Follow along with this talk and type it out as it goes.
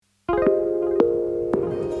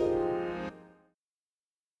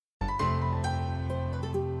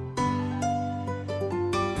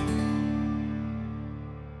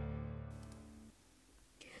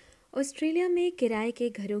Australia में किराए के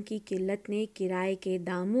घरों की किल्लत ने किराए के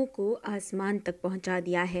दामों को आसमान तक पहुंचा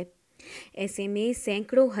दिया है। ऐसे में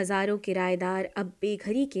सैकड़ों हजारों किराएदार अब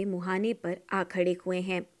बेघरी के मुहाने पर आ खड़े हुए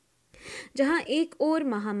हैं। जहां एक ओर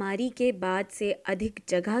महामारी के बाद से अधिक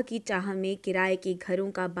जगह की चाह में किराए के घरों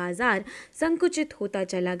का बाजार संकुचित होता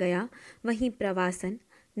चला गया, वहीं प्रवासन,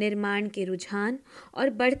 निर्माण के रुझान और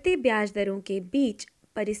बढ़ते ब्याज दरों के बीच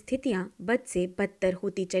परिस्थितियां बद से बदतर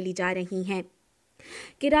होती चली जा रही हैं।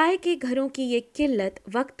 किराए के घरों की ये किल्लत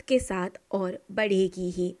वक्त के साथ और बढ़ेगी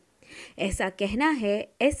ही, ऐसा कहना है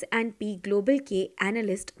S&P ग्लोबल के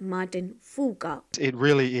एनालिस्ट मार्टिन फू का। It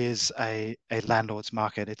really is a landlord's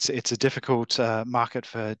market. It's a difficult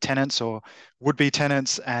market for tenants or would-be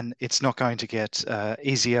tenants, and it's not going to get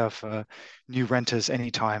easier for new renters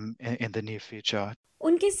anytime in the near future.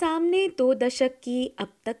 उनके सामने 2 दशक की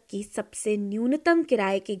अब तक की सबसे न्यूनतम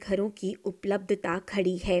किराए के घरों की उपलब्धता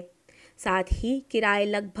खड़ी है। साथ ही किराए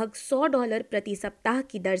लगभग $100 प्रति सप्ताह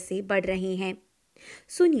की दर से बढ़ रहे हैं।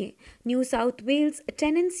 सुनिए New South Wales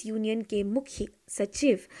tenants union के मुख्य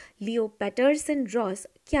सचिव लियो पैटरसन रॉस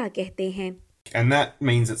क्या कहते हैं। And that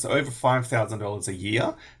means it's over $5,000 a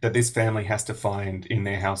year that this family has to find in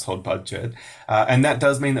their household budget. And that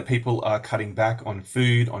does mean that people are cutting back on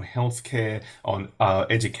food, on healthcare, on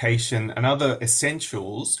education, and other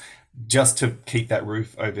essentials just to keep that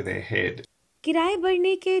roof over their head. किराए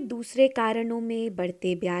बढ़ने के दूसरे कारणों में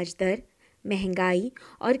बढ़ते ब्याज दर, महंगाई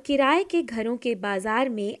और किराए के घरों के बाजार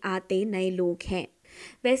में आते नए लोग हैं।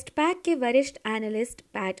 वेस्टपैक के वरिष्ठ एनालिस्ट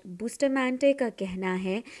पैट बुस्टमैंटे का कहना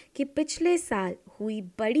है कि पिछले साल हुई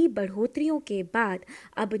बड़ी बढ़ोतरियों के बाद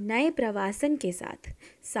अब नए प्रवासन के साथ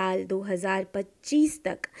साल 2025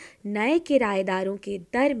 तक नए किराएदारों के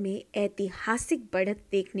दर में ऐतिहासिक बढ़त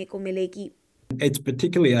देखने को मिलेगी। It's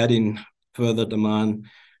particularly adding further demand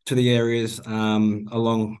to the areas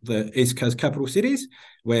along the East Coast capital cities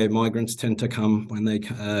where migrants tend to come when they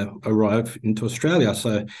arrive into Australia.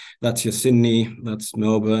 So that's your Sydney, that's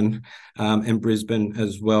Melbourne, and Brisbane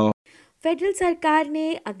as well. Federal सरकार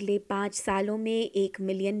ने अगले 5 सालों में 1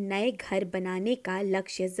 million नए घर बनाने का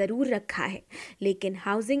लक्ष्य जरूर रखा है, लेकिन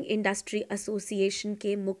हाउसिंग इंडस्ट्री एसोसिएशन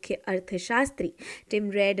के मुख्य अर्थशास्त्री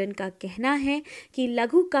टिम रेडन का कहना है कि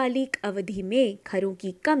लघुकालिक अवधि में घरों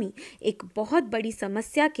की कमी एक बहुत बड़ी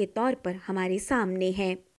समस्या के तौर पर हमारे सामने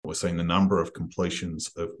है। We're seeing the number of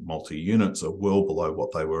completions of multi-units are well below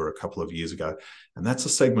what they were a couple of years ago. And that's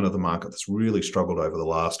a segment of the market that's really struggled over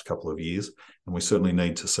the last couple of years. And we certainly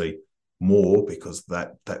need to see more because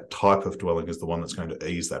that type of dwelling is the one that's going to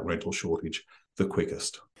ease that rental shortage the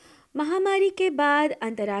quickest. महामारी के बाद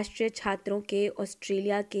अंतर्राष्ट्रीय छात्रों के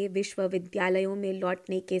Australia के विश्वविद्यालयों में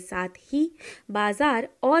लौटने के साथ ही बाजार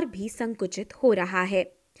और भी संकुचित हो रहा है।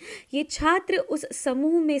 ये छात्र उस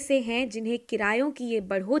समूह में से हैं जिन्हें किरायों की ये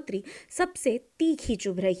बढ़ोतरी सबसे तीखी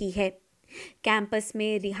चुभ रही है। कैंपस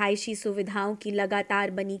में रिहायशी सुविधाओं की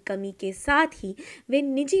लगातार बनी कमी के साथ ही वे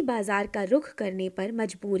निजी बाजार का रुख करने पर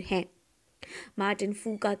मजबूर हैं। मार्टिन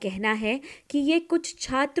फू का कहना है कि ये कुछ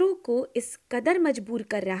छात्रों को इस कदर मजबूर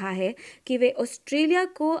कर रहा है कि वे ऑस्ट्रेलिया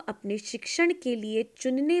को अपने शिक्षण के लिए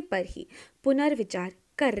चुनने पर ही पुनर्विचार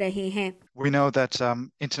कर रहे हैं। We know that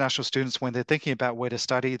international students, when they're thinking about where to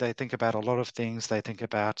study, they think about a lot of things. They think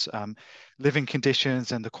about living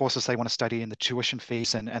conditions and the courses they want to study and the tuition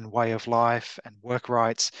fees and way of life and work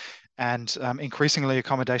rights. And increasingly,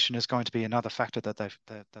 accommodation is going to be another factor that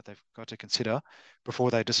they've got to consider before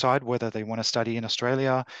they decide whether they want to study in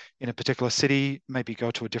Australia, in a particular city, maybe go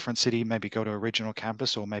to a different city, maybe go to a regional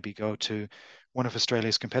campus, or maybe go to one of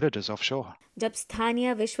Australia's competitors offshore. जब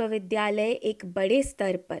स्थानीय विश्वविद्यालय एक बड़े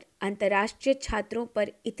स्तर पर अंतर्राष्ट्रीय छात्रों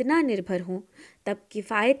पर इतना निर्भर हों, तब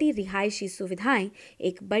किफ़ायती रिहायशी सुविधाएं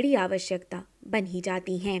एक बड़ी आवश्यकता बन ही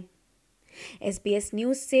जाती हैं। SBS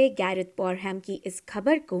न्यूज़ से गैरेथ पॉरहैम की इस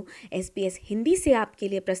खबर को SBS हिंदी से आपके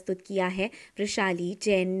लिए प्रस्तुत किया है वृशाली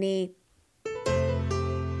जैन ने।